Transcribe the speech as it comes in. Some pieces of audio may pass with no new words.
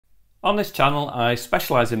On this channel, I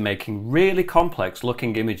specialise in making really complex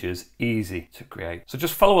looking images easy to create. So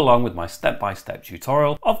just follow along with my step-by-step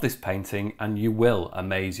tutorial of this painting and you will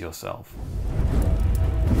amaze yourself.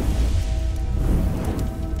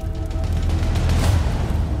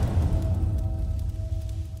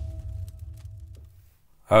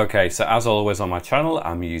 Okay, so as always on my channel,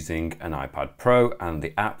 I'm using an iPad Pro and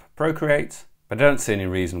the app Procreate. But I don't see any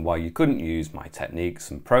reason why you couldn't use my techniques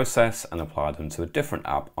and process and apply them to a different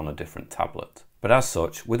app on a different tablet. But as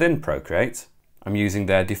such, within Procreate, I'm using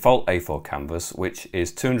their default A4 canvas, which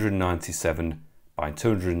is 297 by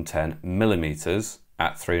 210 millimeters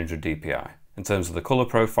at 300 dpi. In terms of the color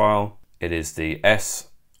profile, it is the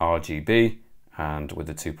sRGB and with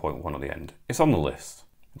the 2.1 at the end. It's on the list.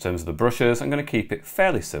 In terms of the brushes, I'm going to keep it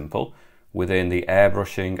fairly simple. Within the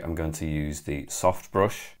airbrushing, I'm going to use the soft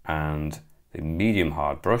brush and the medium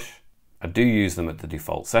hard brush. I do use them at the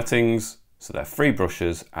default settings, so they're free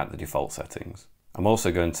brushes at the default settings. I'm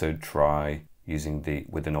also going to try using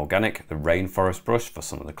within organic, the rainforest brush for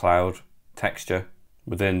some of the cloud texture.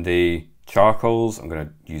 Within the charcoals, I'm going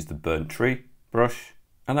to use the burnt tree brush,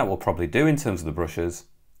 and that will probably do in terms of the brushes.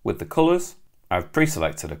 With the colors, I've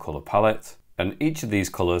pre-selected a color palette, and each of these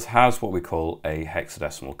colors has what we call a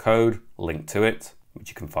hexadecimal code linked to it, which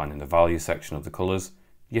you can find in the value section of the colors.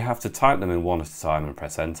 You have to type them in one at a time and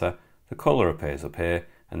press enter. The colour appears up here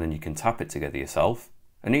and then you can tap it together yourself.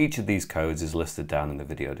 And each of these codes is listed down in the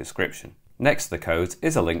video description. Next to the codes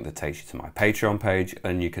is a link that takes you to my Patreon page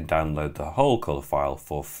and you can download the whole colour file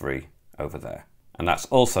for free over there. And that's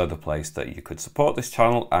also the place that you could support this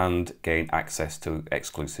channel and gain access to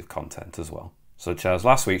exclusive content as well. Such as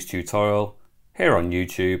last week's tutorial. Here on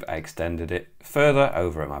YouTube, I extended it further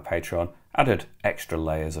over at my Patreon, added extra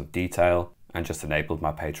layers of detail, and just enabled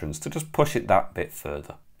my patrons to just push it that bit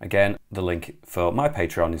further. Again, the link for my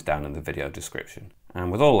Patreon is down in the video description.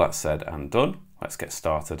 And with all that said and done, let's get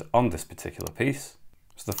started on this particular piece.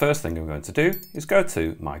 So the first thing I'm going to do is go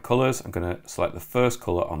to my colours. I'm going to select the first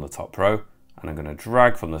colour on the top row, and I'm going to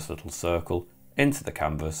drag from this little circle into the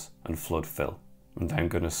canvas and flood fill. I'm then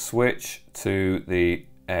going to switch to the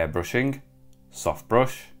airbrushing, soft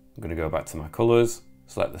brush. I'm going to go back to my colours,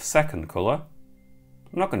 select the second colour.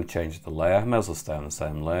 I'm not going to change the layer, I may as well stay on the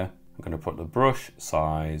same layer. I'm going to put the brush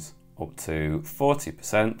size up to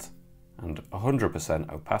 40% and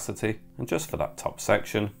 100% opacity. And just for that top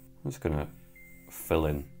section, I'm just going to fill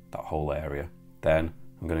in that whole area. Then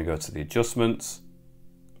I'm going to go to the adjustments,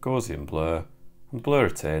 Gaussian blur, and blur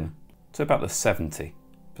it in to about the 70%.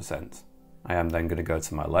 I am then going to go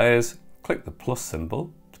to my layers, click the plus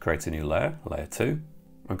symbol to create a new layer, layer 2.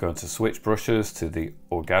 I'm going to switch brushes to the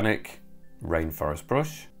organic rainforest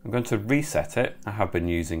brush. I'm going to reset it. I have been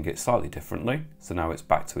using it slightly differently, so now it's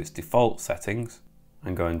back to its default settings.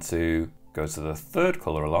 I'm going to go to the third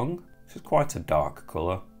colour along, which is quite a dark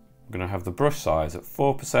colour. I'm going to have the brush size at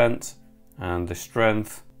 4% and the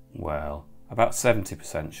strength, well, about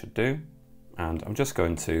 70% should do. And I'm just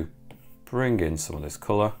going to bring in some of this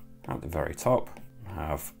colour at the very top. I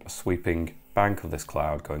have a sweeping bank of this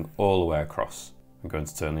cloud going all the way across. I'm going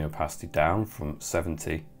to turn the opacity down from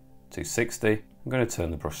 70 to 60. I'm going to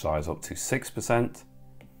turn the brush size up to 6%, and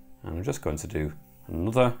I'm just going to do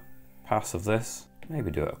another pass of this, maybe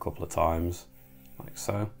do it a couple of times, like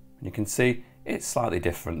so. And you can see it's slightly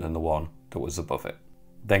different than the one that was above it.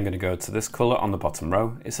 Then going to go to this colour on the bottom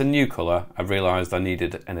row. It's a new colour. I realised I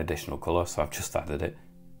needed an additional colour, so I've just added it.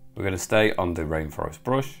 We're going to stay on the rainforest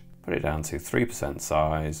brush, put it down to 3%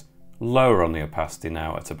 size, lower on the opacity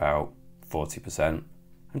now at about 40%,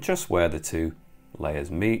 and just where the two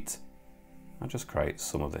layers meet, I'll just create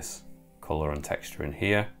some of this colour and texture in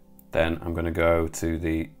here. Then I'm going to go to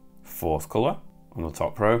the fourth colour on the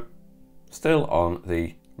top row, still on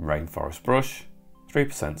the rainforest brush,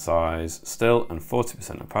 3% size still and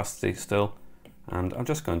 40% opacity still, and I'm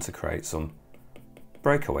just going to create some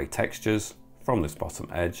breakaway textures from this bottom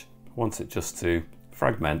edge. I want it just to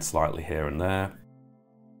fragment slightly here and there.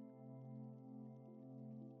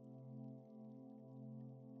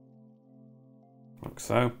 Like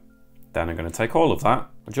so. Then I'm going to take all of that,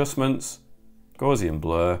 adjustments, Gaussian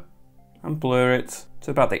blur, and blur it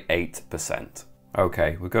to about the 8%.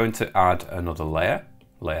 Okay, we're going to add another layer,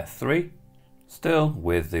 layer 3, still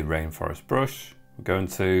with the rainforest brush. I'm going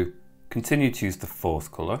to continue to use the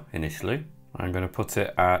fourth colour initially. I'm going to put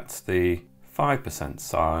it at the 5%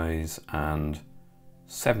 size and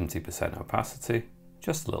 70% opacity,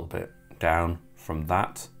 just a little bit down from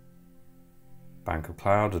that bank of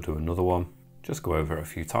cloud. I'll do another one. Just go over it a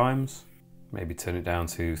few times, maybe turn it down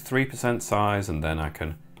to 3% size, and then I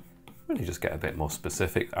can really just get a bit more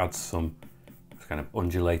specific, add some kind of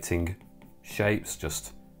undulating shapes,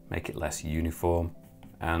 just make it less uniform.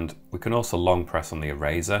 And we can also long press on the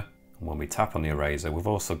eraser. And when we tap on the eraser, we've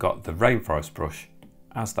also got the rainforest brush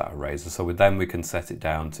as that eraser. So we can set it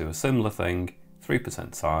down to a similar thing,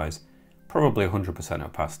 3% size, probably 100%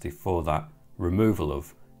 opacity for that removal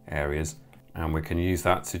of areas. And we can use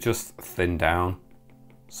that to just thin down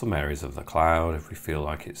some areas of the cloud if we feel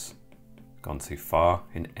like it's gone too far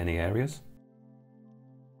in any areas.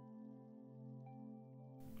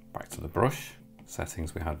 Back to the brush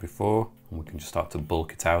settings we had before, and we can just start to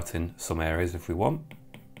bulk it out in some areas if we want.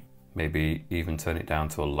 Maybe even turn it down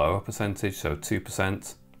to a lower percentage, so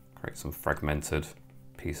 2%, create some fragmented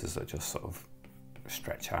pieces that just sort of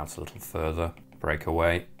stretch out a little further, break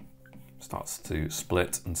away, starts to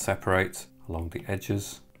split and separate along the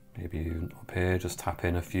edges. Maybe even up here, just tap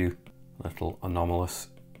in a few little anomalous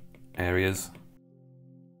areas.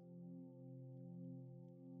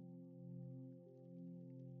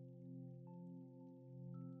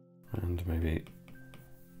 And maybe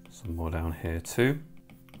some more down here too.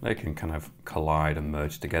 They can kind of collide and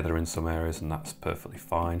merge together in some areas, and that's perfectly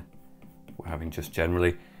fine. We're having just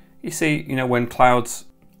generally, you see, when clouds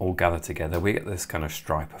all gather together, we get this kind of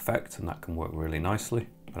stripe effect, and that can work really nicely.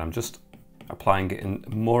 But I'm just applying it in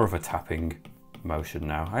more of a tapping motion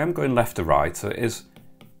now. I am going left to right, so it is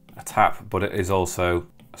a tap, but it is also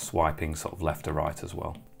a swiping sort of left to right as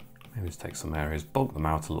well. Maybe just take some areas, bulk them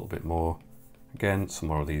out a little bit more. Again, some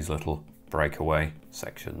more of these little breakaway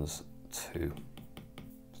sections too.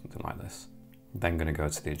 Something like this. Then going to go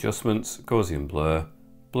to the adjustments, Gaussian blur,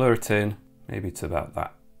 blur it in, maybe to about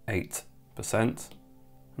that 8%.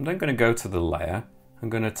 I'm then going to go to the layer. I'm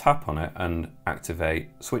going to tap on it and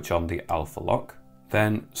switch on the alpha lock.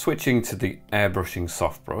 Then switching to the airbrushing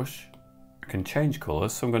soft brush, I can change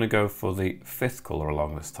colors. So I'm going to go for the 5th color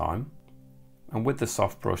along this time. And with the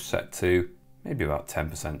soft brush set to maybe about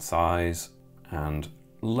 10% size and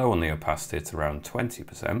low on the opacity at around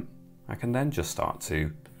 20%, I can then just start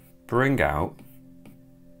to bring out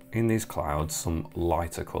in these clouds some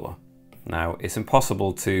lighter color. Now, it's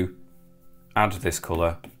impossible to add this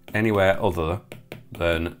color anywhere other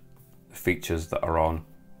than the features that are on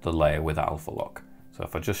the layer with alpha lock. So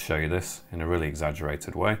if I just show you this in a really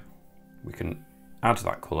exaggerated way, we can add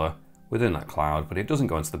that color within that cloud, but it doesn't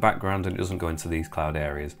go into the background and it doesn't go into these cloud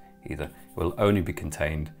areas either. It will only be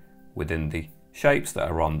contained within the shapes that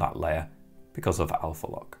are on that layer because of alpha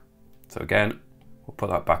lock. So again, we'll put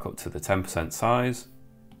that back up to the 10% size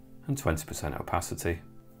and 20% opacity.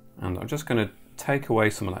 And I'm just going to take away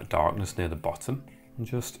some of that darkness near the bottom and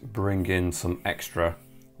just bring in some extra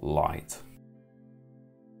light.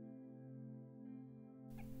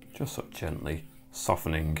 Just sort of gently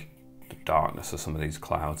softening the darkness of some of these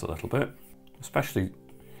clouds a little bit, especially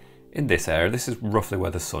in this area. This is roughly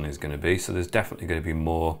where the sun is going to be, so there's definitely going to be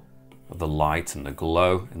more of the light and the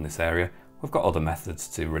glow in this area. We've got other methods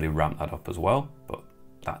to really ramp that up as well, but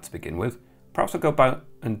that to begin with. Perhaps I'll go back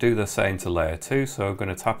and do the same to layer 2, so I'm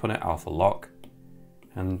going to tap on it, alpha lock,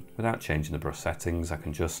 and without changing the brush settings, I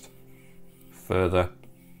can just further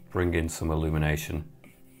bring in some illumination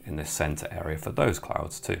in this center area for those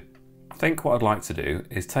clouds too. I think what I'd like to do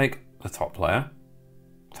is take the top layer,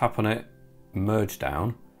 tap on it, merge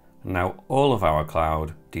down, and now all of our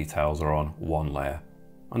cloud details are on one layer.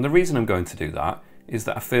 And the reason I'm going to do that is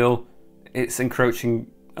that I feel it's encroaching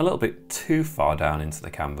a little bit too far down into the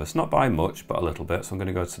canvas, not by much, but a little bit. So I'm going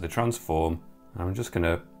to go to the transform and I'm just going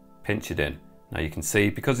to pinch it in. Now you can see,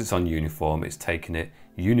 because it's on uniform, it's taken it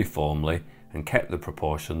uniformly and kept the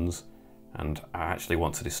proportions, and I actually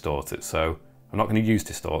want to distort it. So I'm not going to use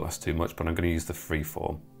distort, that's too much, but I'm going to use the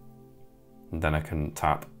freeform. And then I can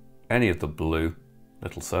tap any of the blue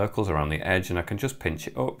little circles around the edge and I can just pinch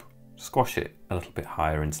it up, squash it a little bit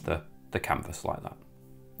higher into the canvas like that.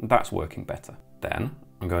 And that's working better. Then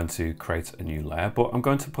I'm going to create a new layer, but I'm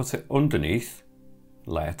going to put it underneath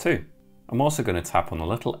layer 2. I'm also going to tap on the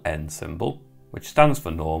little N symbol, which stands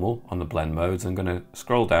for normal on the blend modes. I'm going to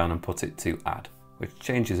scroll down and put it to add, which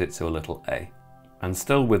changes it to a little A. And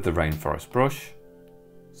still with the rainforest brush,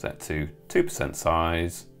 set to 2%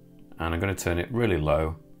 size, and I'm going to turn it really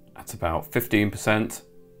low at about 15%.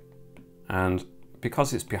 And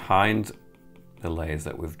because it's behind the layers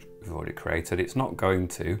that we've already created, it's not going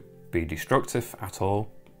to be destructive at all,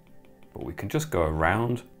 but we can just go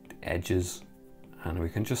around the edges and we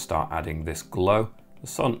can just start adding this glow. The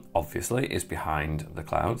sun obviously is behind the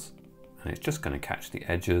clouds and it's just going to catch the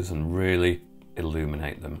edges and really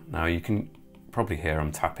illuminate them. Now you can probably hear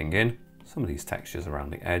I'm tapping in some of these textures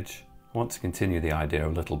around the edge. I want to continue the idea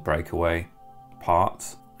of little breakaway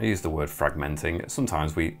parts. I use the word fragmenting.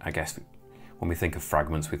 Sometimes I guess when we think of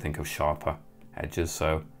fragments, we think of sharper edges.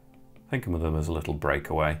 So Think of them as little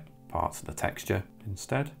breakaway parts of the texture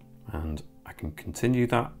instead. And I can continue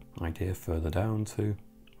that idea further down too.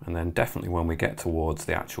 And then definitely when we get towards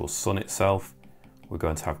the actual sun itself, we're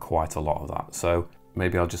going to have quite a lot of that. So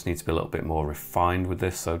maybe I'll just need to be a little bit more refined with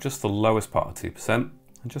this. So just the lowest part of 2%,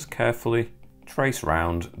 and just carefully trace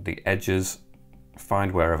round the edges,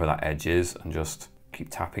 find wherever that edge is, and just keep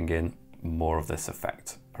tapping in more of this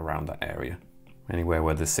effect around that area. Anywhere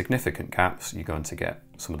where there's significant gaps, you're going to get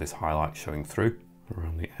some of this highlight showing through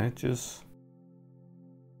around the edges.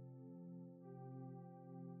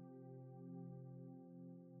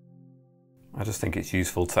 I just think it's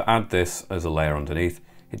useful to add this as a layer underneath.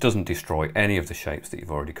 It doesn't destroy any of the shapes that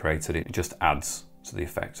you've already created. It just adds to the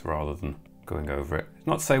effect rather than going over it. It's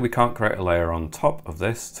not to say we can't create a layer on top of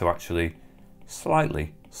this to actually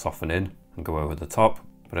slightly soften in and go over the top,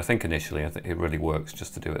 but I think initially it really works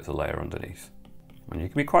just to do it as a layer underneath. And you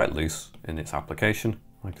can be quite loose in its application.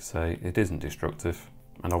 Like I say, it isn't destructive.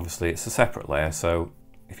 And obviously it's a separate layer, so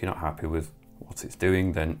if you're not happy with what it's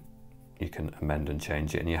doing, then you can amend and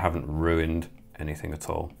change it and you haven't ruined anything at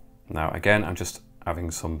all. Now again, I'm just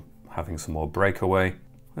having some more breakaway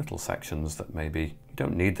little sections that maybe you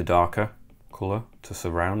don't need the darker color to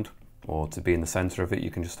surround or to be in the center of it.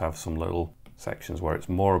 You can just have some little sections where it's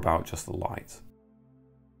more about just the light.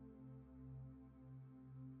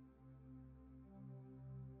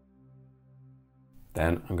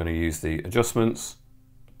 Then I'm going to use the adjustments,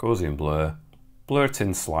 Gaussian blur, blur it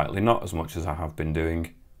in slightly, not as much as I have been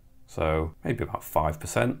doing. So maybe about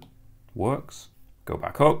 5% works. Go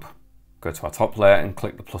back up, go to our top layer and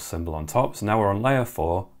click the plus symbol on top. So now we're on layer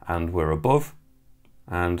 4 and we're above,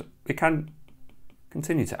 and we can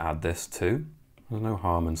continue to add this too. There's no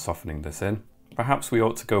harm in softening this in. Perhaps we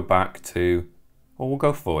ought to go back to, or we'll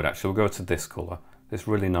go forward actually, we'll go to this color, this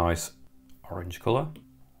really nice orange color.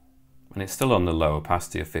 And it's still on the low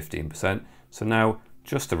opacity of 15%. So now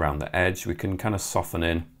just around the edge, we can kind of soften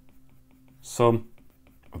in some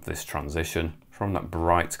of this transition from that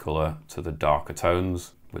bright color to the darker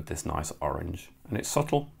tones with this nice orange. And it's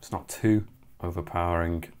subtle, it's not too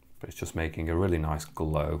overpowering, but it's just making a really nice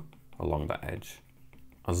glow along that edge.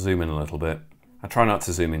 I'll zoom in a little bit. I try not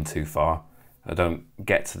to zoom in too far. I don't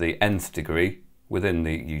get to the nth degree within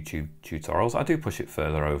the YouTube tutorials. I do push it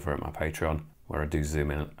further over at my Patreon, where I do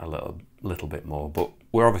zoom in a little bit more, but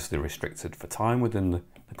we're obviously restricted for time within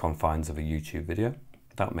the confines of a YouTube video.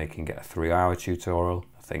 Without making it a 3-hour tutorial,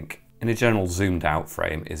 I think in a general zoomed out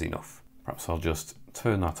frame is enough. Perhaps I'll just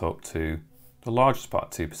turn that up to the largest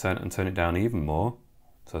part, 2%, and turn it down even more,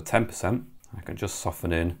 so 10%. I can just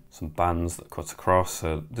soften in some bands that cut across,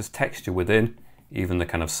 so there's texture within, even the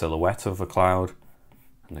kind of silhouette of the cloud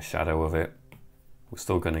and the shadow of it. We're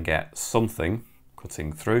still going to get something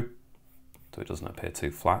cutting through, so it doesn't appear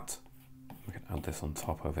too flat. We can add this on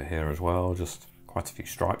top over here as well, just quite a few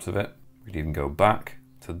stripes of it. We could even go back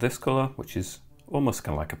to this color, which is almost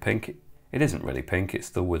kind of like a pink. It isn't really pink, it's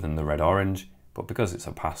still within the red-orange, but because it's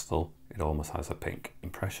a pastel, it almost has a pink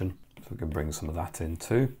impression. So we can bring some of that in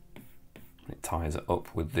too. It ties it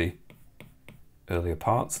up with the earlier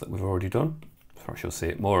parts that we've already done. Perhaps you'll see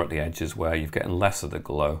it more at the edges where you're getting less of the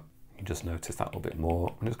glow. You just notice that a little bit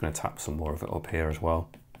more. I'm just going to tap some more of it up here as well.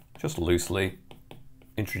 Just loosely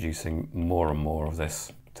introducing more and more of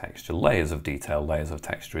this texture. Layers of detail, layers of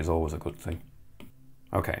texture is always a good thing.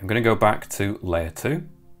 Okay, I'm going to go back to layer 2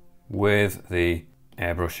 with the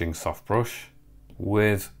airbrushing soft brush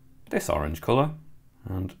with this orange color,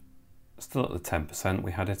 and still at the 10%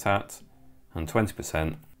 we had it at, and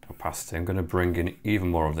 20% opacity. I'm going to bring in even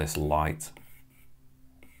more of this light.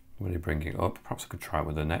 Really bring it up. Perhaps I could try it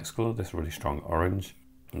with the next color, this really strong orange.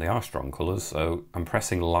 And they are strong colors, so I'm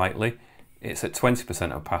pressing lightly. It's at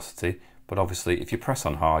 20% opacity, but obviously if you press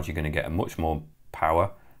on hard, you're going to get a much more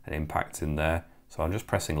power and impact in there. So I'm just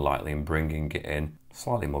pressing lightly and bringing it in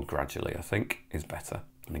slightly more gradually, I think is better.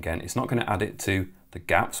 And again, it's not going to add it to the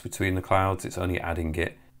gaps between the clouds, it's only adding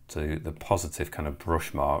it to the positive kind of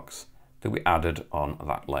brush marks that we added on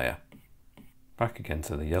that layer. Back again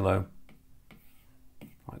to the yellow,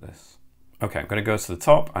 like this. Okay, I'm going to go to the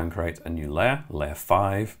top and create a new layer, layer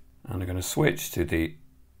 5, and I'm going to switch to the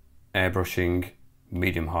airbrushing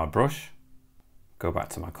medium hard brush. Go back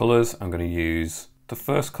to my colors. I'm going to use the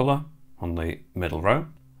first color on the middle row,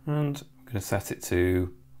 and I'm going to set it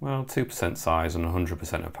to, well, 2% size and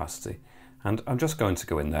 100% opacity. And I'm just going to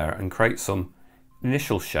go in there and create some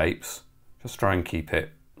initial shapes. Just try and keep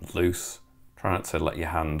it loose. Try not to let your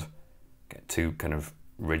hand get too kind of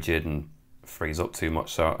rigid and freeze up too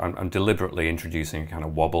much. So I'm deliberately introducing a kind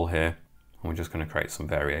of wobble here. And we're just going to create some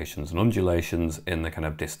variations and undulations in the kind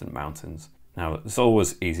of distant mountains. Now, it's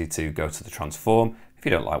always easy to go to the transform. If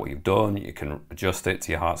you don't like what you've done, you can adjust it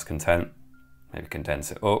to your heart's content, maybe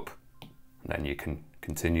condense it up, and then you can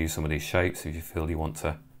continue some of these shapes if you feel you want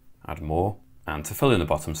to add more. And to fill in the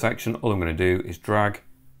bottom section, all I'm going to do is drag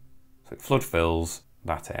so it flood fills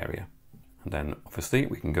that area. And then obviously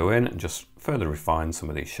we can go in and just further refine some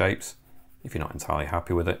of these shapes if you're not entirely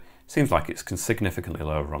happy with it. Seems like it's significantly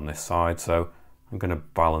lower on this side, so I'm going to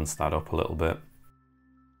balance that up a little bit.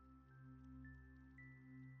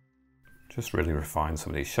 Just really refine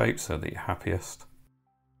some of these shapes so that you're happiest.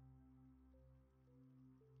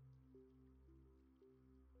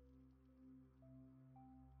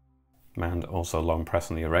 And also long press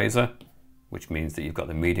on the eraser, which means that you've got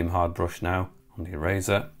the medium hard brush now on the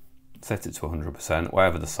eraser. Set it to 100%,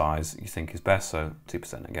 whatever the size you think is best, so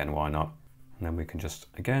 2% again, why not? And then we can just,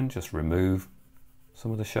 again, just remove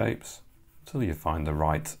some of the shapes until you find the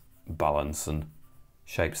right balance and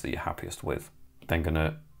shapes that you're happiest with. Then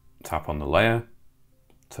gonna tap on the layer,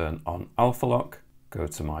 turn on alpha lock, go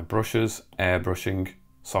to my brushes, airbrushing,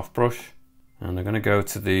 soft brush, and I'm gonna go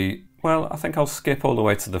to the, well, I think I'll skip all the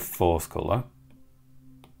way to the fourth color,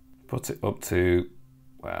 put it up to,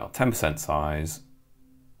 well, 10% size,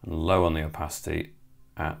 and low on the opacity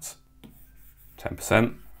at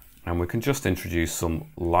 10%. And we can just introduce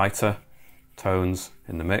some lighter tones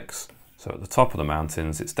in the mix. So at the top of the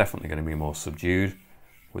mountains, it's definitely going to be more subdued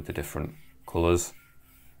with the different colors.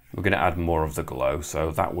 We're going to add more of the glow,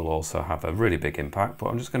 so that will also have a really big impact, but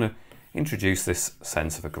I'm just going to introduce this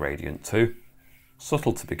sense of a gradient too.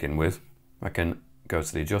 Subtle to begin with. I can go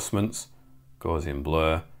to the adjustments, Gaussian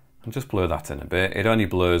blur, and just blur that in a bit. It only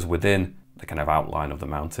blurs within the kind of outline of the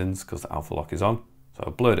mountains because the alpha lock is on. So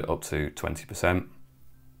I've blurred it up to 20%.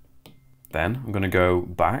 Then I'm going to go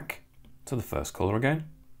back to the first color again,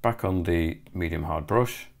 back on the medium hard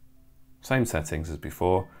brush, same settings as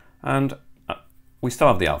before, and we still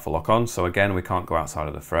have the alpha lock on, so again we can't go outside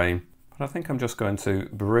of the frame, but I think I'm just going to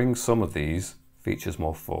bring some of these features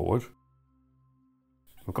more forward.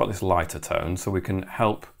 We've got this lighter tone, so it can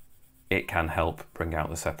help bring out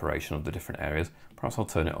the separation of the different areas. Perhaps I'll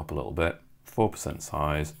turn it up a little bit, 4%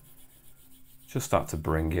 size, just start to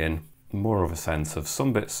bring in more of a sense of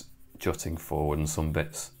some bits jutting forward and some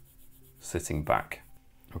bits sitting back.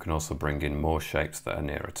 We can also bring in more shapes that are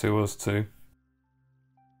nearer to us too.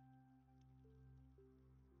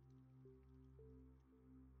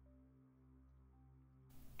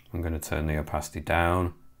 I'm going to turn the opacity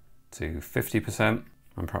down to 50%,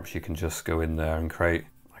 and perhaps you can just go in there and create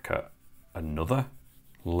like another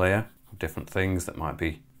layer of different things that might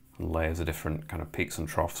be layers of different kind of peaks and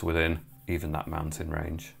troughs within even that mountain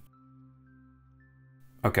range.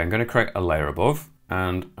 Okay, I'm going to create a layer above,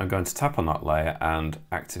 and I'm going to tap on that layer and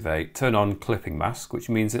activate turn on clipping mask, which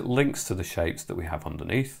means it links to the shapes that we have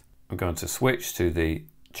underneath. I'm going to switch to the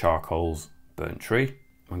charcoal's burnt tree.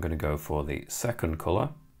 I'm going to go for the second color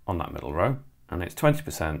on that middle row, and it's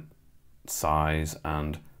 20% size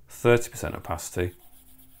and 30% opacity.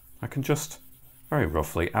 I can just very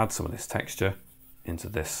roughly add some of this texture into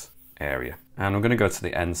this area, and I'm going to go to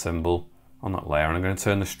the end symbol on that layer, and I'm going to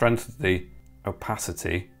turn the strength of the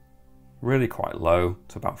opacity really quite low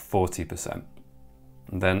to about 40%.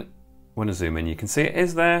 And then when I zoom in, you can see it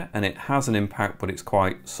is there and it has an impact, but it's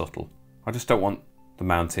quite subtle. I just don't want the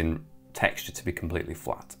mountain texture to be completely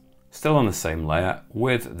flat. Still on the same layer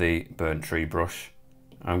with the burnt tree brush,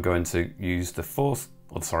 I'm going to use the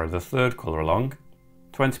third color along,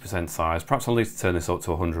 20% size. Perhaps I'll need to turn this up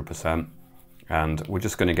to 100%, and we're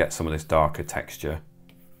just going to get some of this darker texture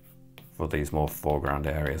for these more foreground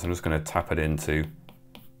areas. I'm just going to tap it into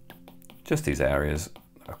just these areas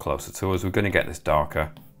that are closer to us. We're going to get this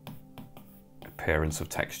darker appearance of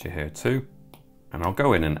texture here too. And I'll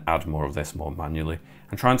go in and add more of this more manually.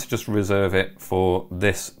 I'm trying to just reserve it for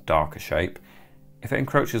this darker shape. If it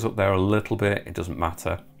encroaches up there a little bit, it doesn't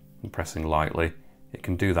matter. I'm pressing lightly. It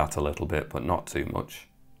can do that a little bit, but not too much.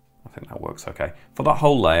 I think that works okay. For that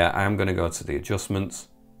whole layer, I am going to go to the adjustments,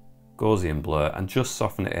 Gaussian blur, and just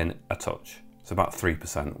soften it in a touch. So about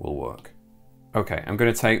 3% will work. Okay, I'm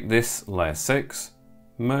going to take this layer 6,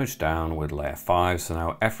 merge down with layer 5, so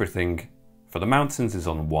now everything for the mountains is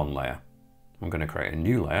on one layer. I'm going to create a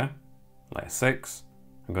new layer, layer 6.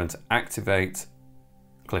 I'm going to activate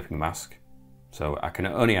clipping mask, so I can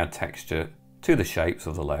only add texture to the shapes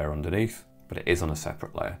of the layer underneath, but it is on a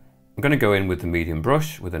separate layer. I'm going to go in with the medium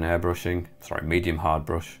brush with an medium hard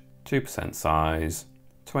brush, 2% size,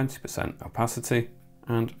 20% opacity,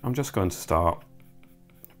 and I'm just going to start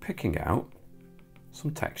picking out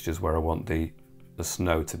some textures where I want the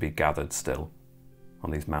snow to be gathered still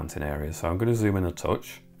on these mountain areas. So I'm going to zoom in a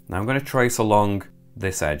touch. Now I'm going to trace along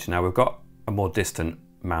this edge. Now we've got a more distant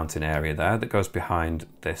mountain area there that goes behind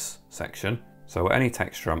this section. So any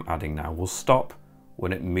texture I'm adding now will stop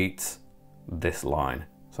when it meets this line.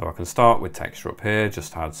 So I can start with texture up here,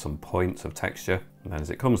 just add some points of texture, and then as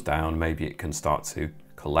it comes down, maybe it can start to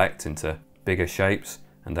collect into bigger shapes,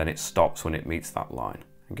 and then it stops when it meets that line.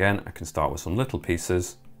 Again, I can start with some little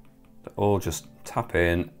pieces that all just tap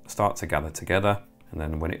in, start to gather together, and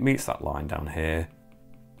then when it meets that line down here,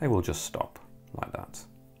 they will just stop like that.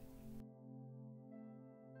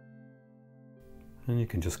 And you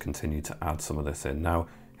can just continue to add some of this in. Now,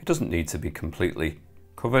 it doesn't need to be completely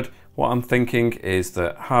covered. What I'm thinking is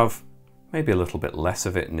that have maybe a little bit less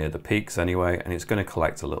of it near the peaks anyway, and it's going to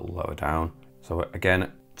collect a little lower down. So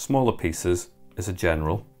again, smaller pieces as a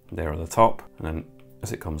general, there at the top, and then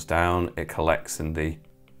as it comes down, it collects in the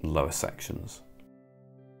lower sections.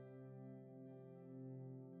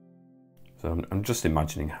 So I'm just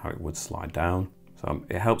imagining how it would slide down. So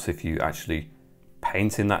it helps if you actually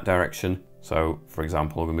paint in that direction. So for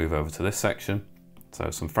example, we'll move over to this section. So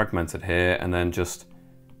some fragmented here, and then just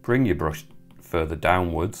bring your brush further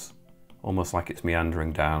downwards, almost like it's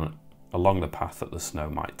meandering down along the path that the snow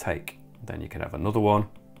might take. Then you can have another one,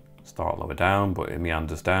 start lower down, but it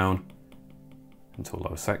meanders down into a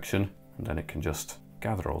lower section, and then it can just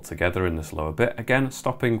gather all together in this lower bit. Again,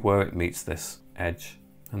 stopping where it meets this edge,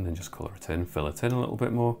 and then just colour it in, fill it in a little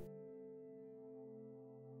bit more.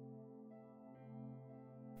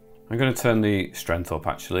 I'm going to turn the strength up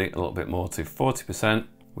actually a little bit more to 40%.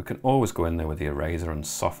 We can always go in there with the eraser and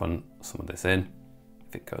soften some of this in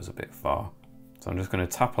if it goes a bit far. So I'm just going to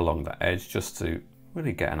tap along that edge just to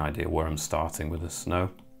really get an idea where I'm starting with the snow,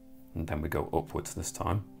 and then we go upwards this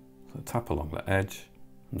time. So tap along the edge,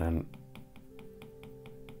 and then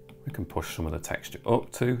we can push some of the texture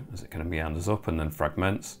up too as it kind of meanders up and then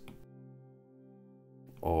fragments.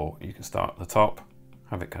 Or you can start at the top,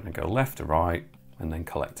 have it kind of go left to right, and then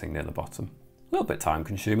collecting near the bottom. A little bit time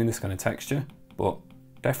consuming, this kind of texture, but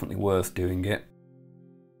definitely worth doing it.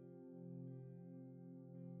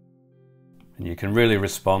 And you can really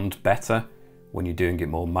respond better when you're doing it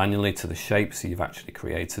more manually to the shapes you've actually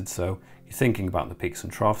created. So you're thinking about the peaks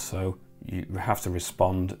and troughs, so you have to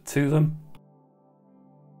respond to them.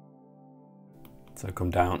 So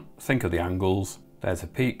come down, think of the angles. There's a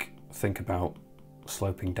peak, think about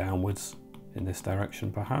sloping downwards in this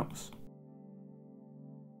direction perhaps.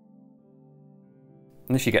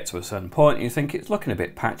 And if you get to a certain point and you think it's looking a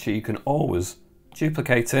bit patchy, you can always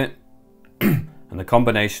duplicate it. And the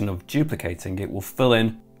combination of duplicating it will fill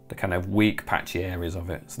in the kind of weak patchy areas of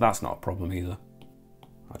it. So that's not a problem either.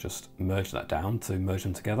 I'll just merge that down to merge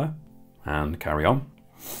them together and carry on.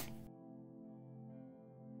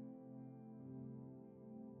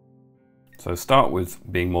 So start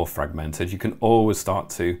with being more fragmented. You can always start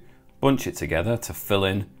to bunch it together to fill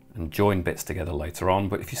in and join bits together later on.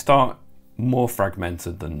 But if you start more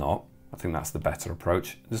fragmented than not, I think that's the better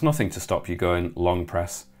approach. There's nothing to stop you going long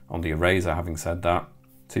press on the eraser, having said that.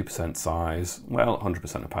 2% size, well,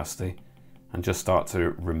 100% opacity, and just start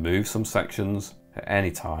to remove some sections. At any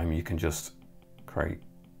time, you can just create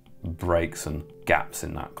breaks and gaps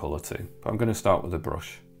in that color too. But I'm going to start with a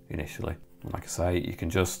brush initially. And like I say, you can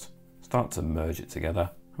just start to merge it together.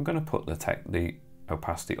 I'm going to put the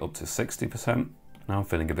opacity up to 60%. Now I'm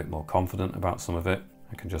feeling a bit more confident about some of it.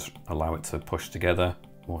 I can just allow it to push together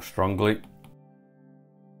more strongly.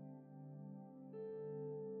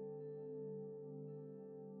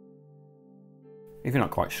 If you're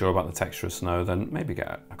not quite sure about the texture of snow, then maybe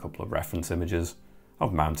get a couple of reference images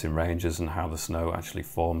of mountain ranges and how the snow actually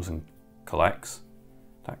forms and collects.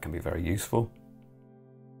 That can be very useful.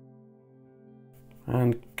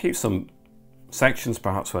 And keep some sections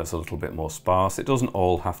perhaps where it's a little bit more sparse. It doesn't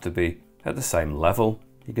all have to be at the same level.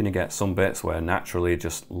 You're going to get some bits where naturally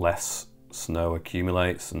just less snow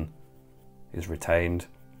accumulates and is retained.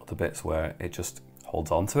 Other bits where it just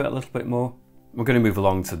holds on to it a little bit more. We're going to move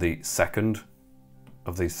along to the second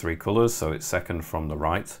of these three colours, so it's second from the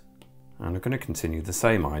right. And I'm going to continue the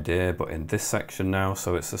same idea, but in this section now,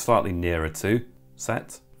 so it's a slightly nearer to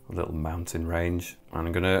set, a little mountain range. And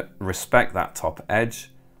I'm going to respect that top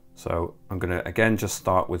edge. So I'm going to again just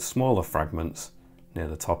start with smaller fragments near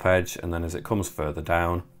the top edge, and then as it comes further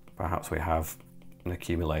down, perhaps we have an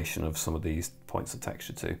accumulation of some of these points of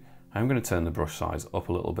texture too. I'm going to turn the brush size up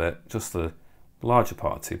a little bit, just the larger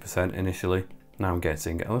part of 2% initially. Now I'm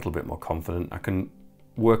getting a little bit more confident. I can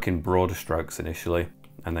work in broader strokes initially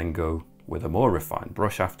and then go with a more refined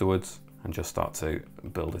brush afterwards and just start to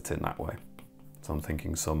build it in that way. So I'm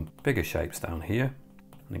thinking some bigger shapes down here.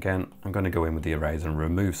 And again, I'm going to go in with the eraser and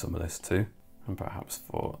remove some of this too. And perhaps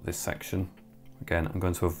for this section, again, I'm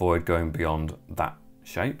going to avoid going beyond that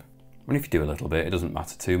shape. And if you do a little bit, it doesn't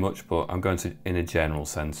matter too much, but I'm going to, in a general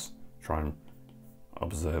sense, try and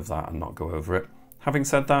observe that and not go over it. Having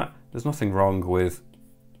said that, there's nothing wrong with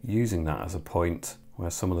using that as a point where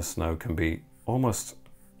some of the snow can be almost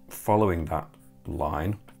following that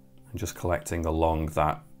line and just collecting along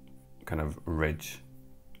that kind of ridge,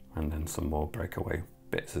 and then some more breakaway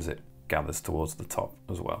bits as it gathers towards the top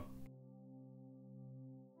as well.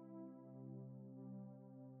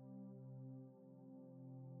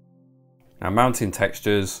 Now, mounting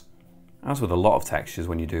textures, as with a lot of textures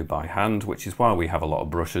when you do by hand, which is why we have a lot of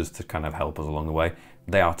brushes to kind of help us along the way,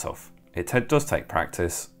 they are tough. It does take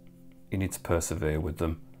practice. You need to persevere with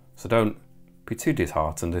them. So don't be too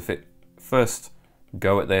disheartened if it first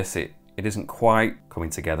go at this, it isn't quite coming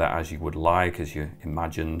together as you would like, as you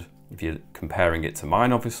imagined. If you're comparing it to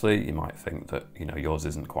mine, obviously, you might think that, you know, yours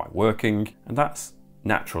isn't quite working, and that's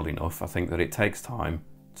natural enough. I think that it takes time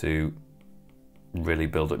to really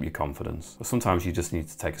build up your confidence. But sometimes you just need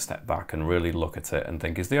to take a step back and really look at it and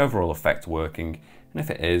think, is the overall effect working? And if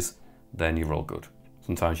it is, then you're all good.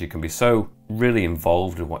 Sometimes you can be so really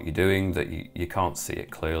involved in what you're doing that you can't see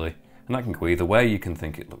it clearly. And that can go either way. You can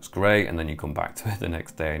think it looks great and then you come back to it the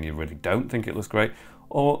next day and you really don't think it looks great.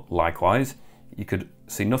 Or likewise, you could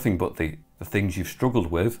see nothing but the things you've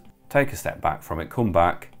struggled with, take a step back from it, come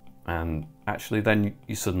back, and actually then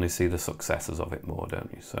you suddenly see the successes of it more,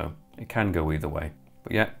 don't you? So it can go either way.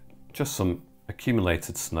 But yeah, just some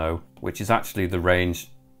accumulated snow, which is actually the range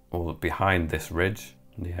or behind this ridge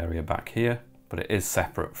in the area back here, but it is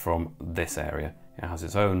separate from this area. It has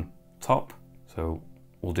its own top, so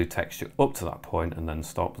we'll do texture up to that point and then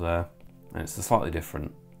stop there. And it's a slightly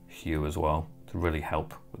different hue as well to really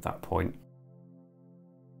help with that point.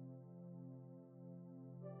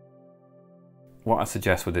 What I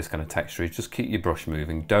suggest with this kind of texture is just keep your brush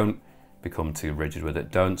moving. Don't become too rigid with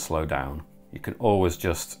it. Don't slow down. You can always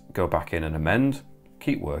just go back in and amend.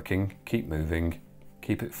 Keep working, keep moving,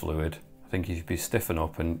 keep it fluid. I think if you stiffen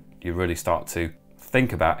up and you really start to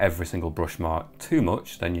think about every single brush mark too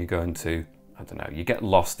much, then you're going to, I don't know, you get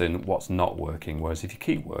lost in what's not working. Whereas if you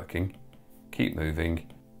keep working, keep moving,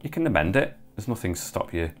 you can amend it. There's nothing to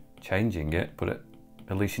stop you changing it, but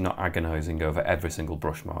at least you're not agonizing over every single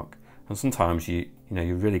brush mark. And sometimes you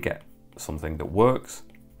really get something that works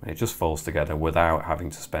and it just falls together without having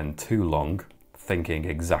to spend too long thinking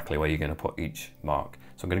exactly where you're going to put each mark.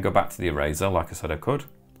 So I'm going to go back to the eraser like I said I could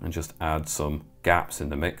and just add some gaps in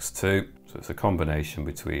the mix too. So it's a combination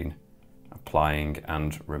between applying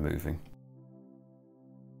and removing.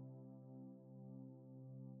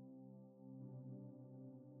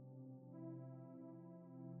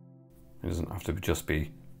 It doesn't have to just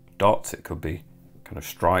be dots, it could be kind of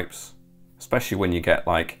stripes, especially when you get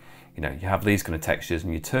like, you have these kind of textures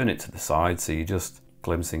and you turn it to the side, so you're just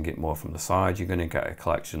glimpsing it more from the side, you're going to get a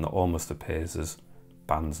collection that almost appears as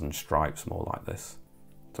bands and stripes more like this.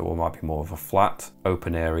 So what might be more of a flat,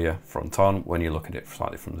 open area front on, when you look at it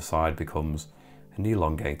slightly from the side, becomes an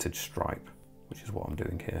elongated stripe, which is what I'm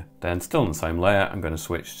doing here. Then still in the same layer, I'm going to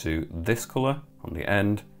switch to this color on the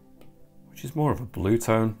end, which is more of a blue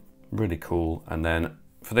tone, really cool. And then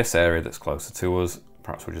for this area that's closer to us,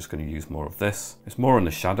 perhaps we're just going to use more of this. It's more in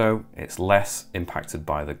the shadow, it's less impacted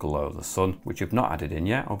by the glow of the sun, which you've not added in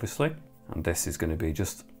yet, obviously. And this is going to be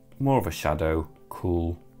just more of a shadow,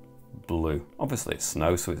 cool blue. Obviously it's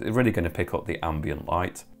snow, so it's really going to pick up the ambient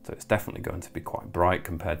light. So it's definitely going to be quite bright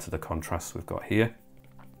compared to the contrast we've got here.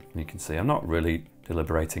 And you can see I'm not really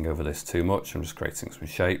deliberating over this too much. I'm just creating some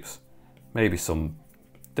shapes, maybe some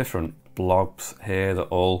different blobs here that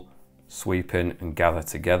all sweep in and gather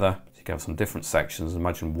together. So you can have some different sections.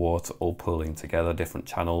 Imagine water all pulling together, different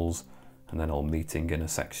channels, and then all meeting in a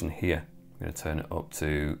section here. I'm going to turn it up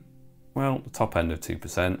to, well, the top end of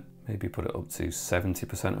 2%, maybe put it up to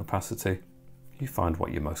 70% opacity. You find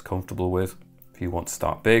what you're most comfortable with. If you want to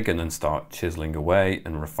start big and then start chiseling away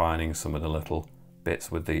and refining some of the little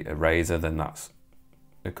bits with the eraser, then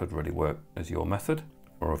it could really work as your method.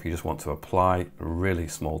 Or if you just want to apply really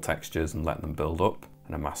small textures and let them build up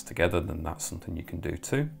and amass together, then that's something you can do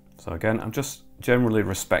too. So again, I'm just generally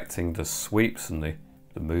respecting the sweeps and the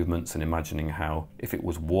movements and imagining how, if it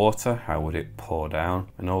was water, how would it pour down?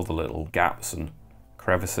 And all the little gaps and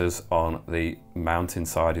crevices on the mountain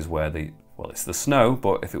side is where it's the snow,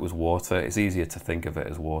 but if it was water, it's easier to think of it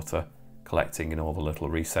as water collecting in all the little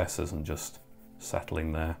recesses and just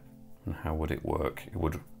settling there. And how would it work? It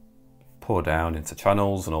would pour down into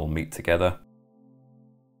channels and all meet together.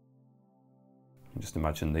 And just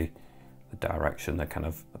imagine the direction, the kind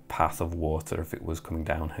of path of water if it was coming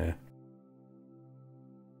down here.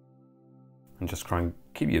 And just try and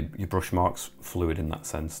keep your brush marks fluid in that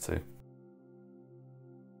sense too.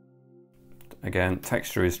 again,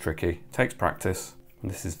 texture is tricky, takes practice. And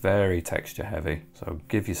this is very texture heavy, so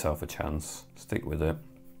give yourself a chance, stick with it.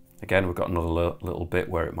 Again, we've got another little bit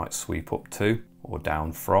where it might sweep up to or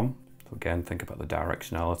down from. So again, think about the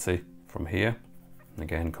directionality from here. And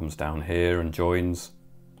again, comes down here and joins.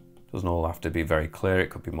 Doesn't all have to be very clear, it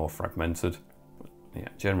could be more fragmented. But yeah,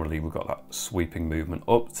 generally we've got that sweeping movement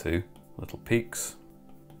up to little peaks.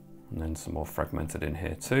 And then some more fragmented in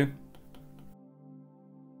here too.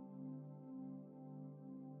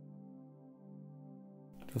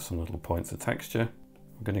 Just some little points of texture.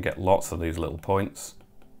 We're going to get lots of these little points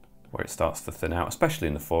where it starts to thin out, especially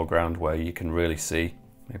in the foreground where you can really see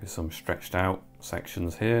maybe some stretched out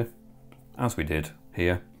sections here, as we did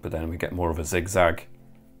here, but then we get more of a zigzag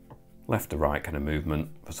left to right kind of movement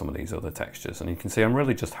for some of these other textures. And you can see I'm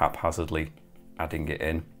really just haphazardly adding it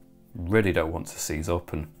in. Really don't want to seize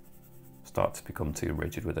up and start to become too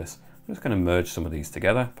rigid with this. I'm just going to merge some of these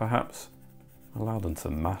together perhaps, allow them to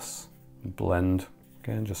mass and blend.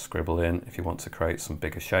 Again, just scribble in if you want to create some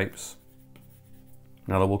bigger shapes.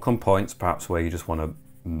 Now there will come points perhaps where you just want to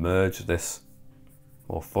merge this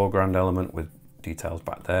more foreground element with details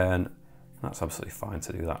back there, and that's absolutely fine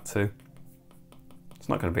to do that too. It's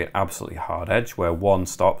not going to be an absolutely hard edge where one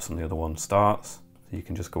stops and the other one starts. So you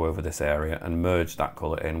can just go over this area and merge that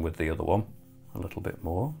colour in with the other one a little bit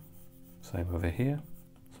more. Same over here,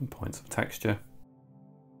 some points of texture.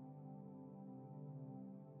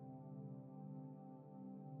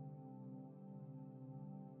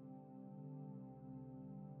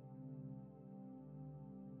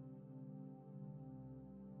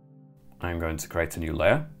 I'm going to create a new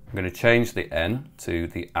layer. I'm going to change the N to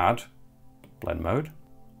the Add blend mode.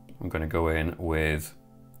 I'm going to go in with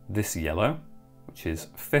this yellow, which is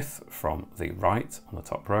 5th from the right on the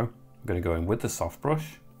top row. I'm going to go in with the soft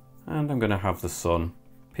brush, and I'm going to have the sun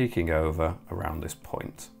peeking over around this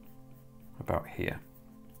point, about here.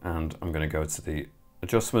 And I'm going to go to the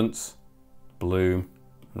adjustments, bloom,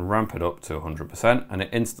 and ramp it up to 100%, and it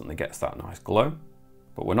instantly gets that nice glow.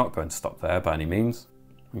 But we're not going to stop there by any means.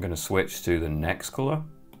 I'm going to switch to the next colour,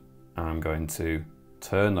 and I'm going to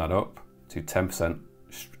turn that up to 10%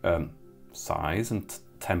 size and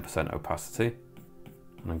 10% opacity.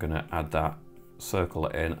 And I'm going to add that circle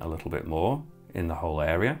in a little bit more in the whole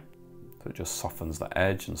area. So it just softens the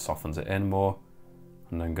edge and softens it in more.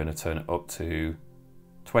 And then I'm going to turn it up to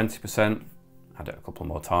 20%, add it a couple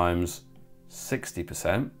more times,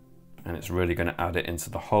 60%, and it's really going to add it into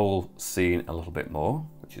the whole scene a little bit more,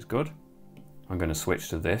 which is good. I'm going to switch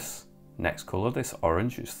to this next colour, this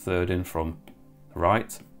orange, which is 3rd in from the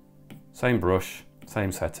right. Same brush,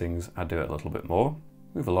 same settings, I do it a little bit more.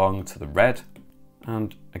 Move along to the red,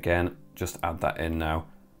 and again, just add that in now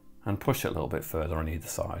and push it a little bit further on either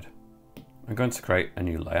side. I'm going to create a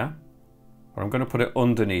new layer, where I'm going to put it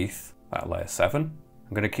underneath that layer 7.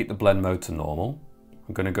 I'm going to keep the blend mode to normal.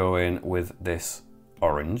 I'm going to go in with this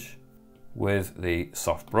orange with the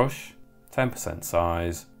soft brush, 10%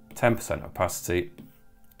 size, 10% opacity,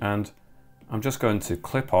 and I'm just going to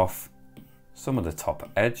clip off some of the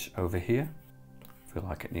top edge over here. I feel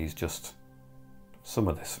like it needs just some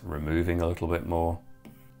of this removing a little bit more.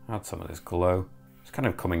 Add some of this glow. It's kind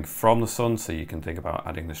of coming from the sun, so you can think about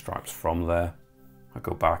adding the stripes from there. I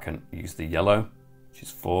go back and use the yellow, which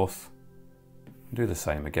is 4th. Do the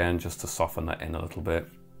same again, just to soften that in a little bit.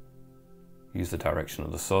 Use the direction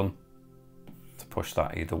of the sun to push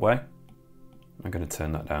that either way. I'm going to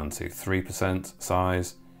turn that down to 3%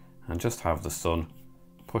 size and just have the sun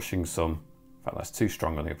pushing some. In fact, that's too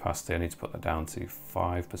strong on the opacity. I need to put that down to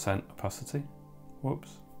 5% opacity.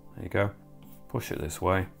 Whoops, there you go. Push it this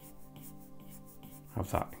way. Have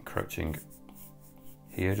that encroaching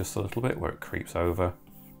here just a little bit where it creeps over.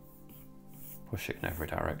 Push it in every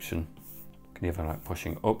direction. You can even like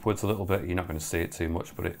pushing upwards a little bit. You're not going to see it too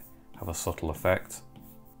much, but it have a subtle effect.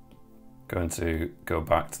 Going to go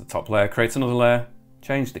back to the top layer, create another layer,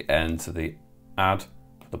 change the N to the Add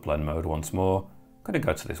for the blend mode once more. I'm going to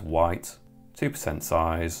go to this white, 2%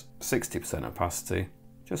 size, 60% opacity.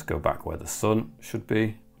 Just go back where the sun should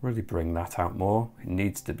be. Really bring that out more. It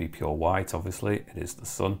needs to be pure white, obviously. It is the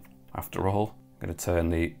sun, after all. I'm going to turn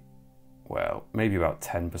the, well, maybe about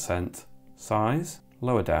 10% size,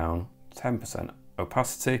 lower down, 10%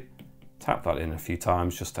 opacity. Tap that in a few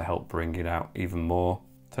times just to help bring it out even more.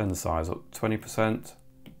 Turn the size up 20%,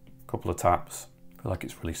 a couple of taps. I feel like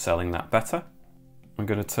it's really selling that better. I'm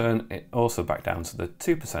going to turn it also back down to the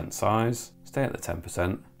 2% size, stay at the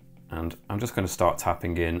 10%, and I'm just going to start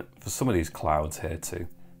tapping in for some of these clouds here too.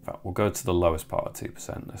 In fact, we'll go to the lowest part of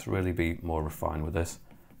 2%. Let's really be more refined with this.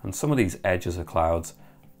 And some of these edges of clouds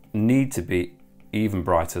need to be even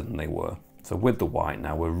brighter than they were. So with the white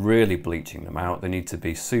now, we're really bleaching them out. They need to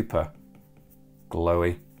be super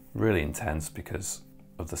glowy, really intense because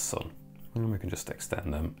of the sun. And we can just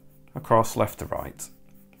extend them across left to right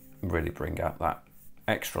and really bring out that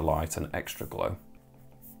extra light and extra glow.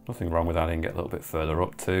 Nothing wrong with adding it a little bit further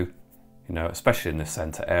up too, you know, especially in the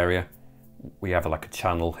center area. We have like a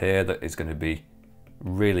channel here that is going to be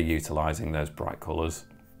really utilizing those bright colors.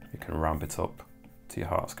 You can ramp it up to your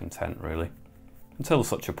heart's content really, until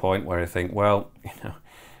such a point where I think, well, you know,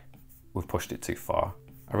 we've pushed it too far.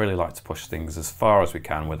 I really like to push things as far as we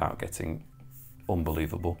can without getting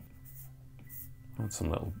unbelievable. Add some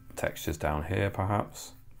little textures down here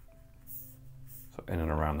perhaps. So in and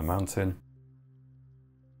around the mountain.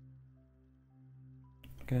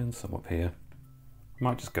 Again, some up here.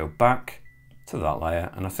 Might just go back to that layer,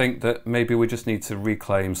 and I think that maybe we just need to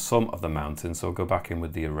reclaim some of the mountain, so I'll go back in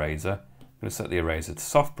with the eraser. I'm going to set the eraser to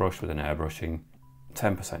soft brush with an airbrushing,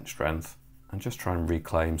 10% strength, and just try and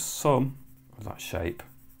reclaim some of that shape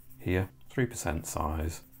here, 3%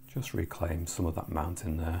 size. Just reclaim some of that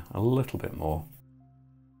mountain there a little bit more.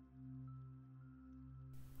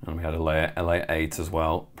 And we had a layer 8 as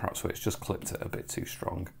well, perhaps it's just clipped it a bit too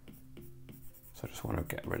strong. So I just want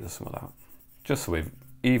to get rid of some of that. Just so we've,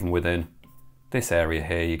 even within this area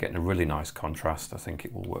here, you're getting a really nice contrast. I think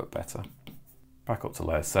it will work better. Back up to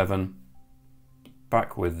layer 7.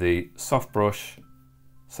 Back with the soft brush,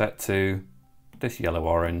 set to this yellow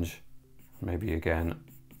orange. Maybe again,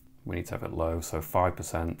 we need to have it low, so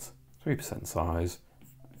 5%, 3% size.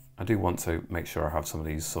 I do want to make sure I have some of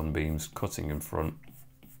these sunbeams cutting in front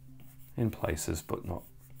in places, but not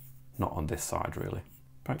on this side really.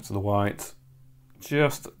 Back to the white.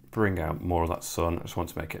 Just bring out more of that sun. I just want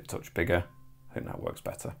to make it a touch bigger. I think that works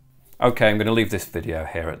better. Okay, I'm going to leave this video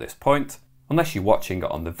here at this point. Unless you're watching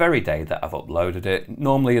it on the very day that I've uploaded it,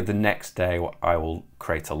 normally the next day I will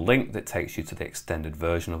create a link that takes you to the extended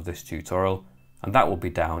version of this tutorial, and that will be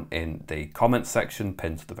down in the comments section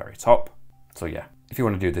pinned to the very top. So yeah, if you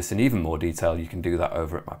want to do this in even more detail, you can do that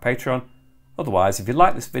over at my Patreon. Otherwise, if you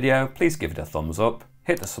like this video, please give it a thumbs up,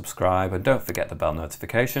 hit the subscribe, and don't forget the bell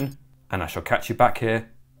notification. And I shall catch you back here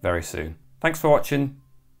very soon. Thanks for watching.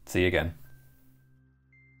 See you again.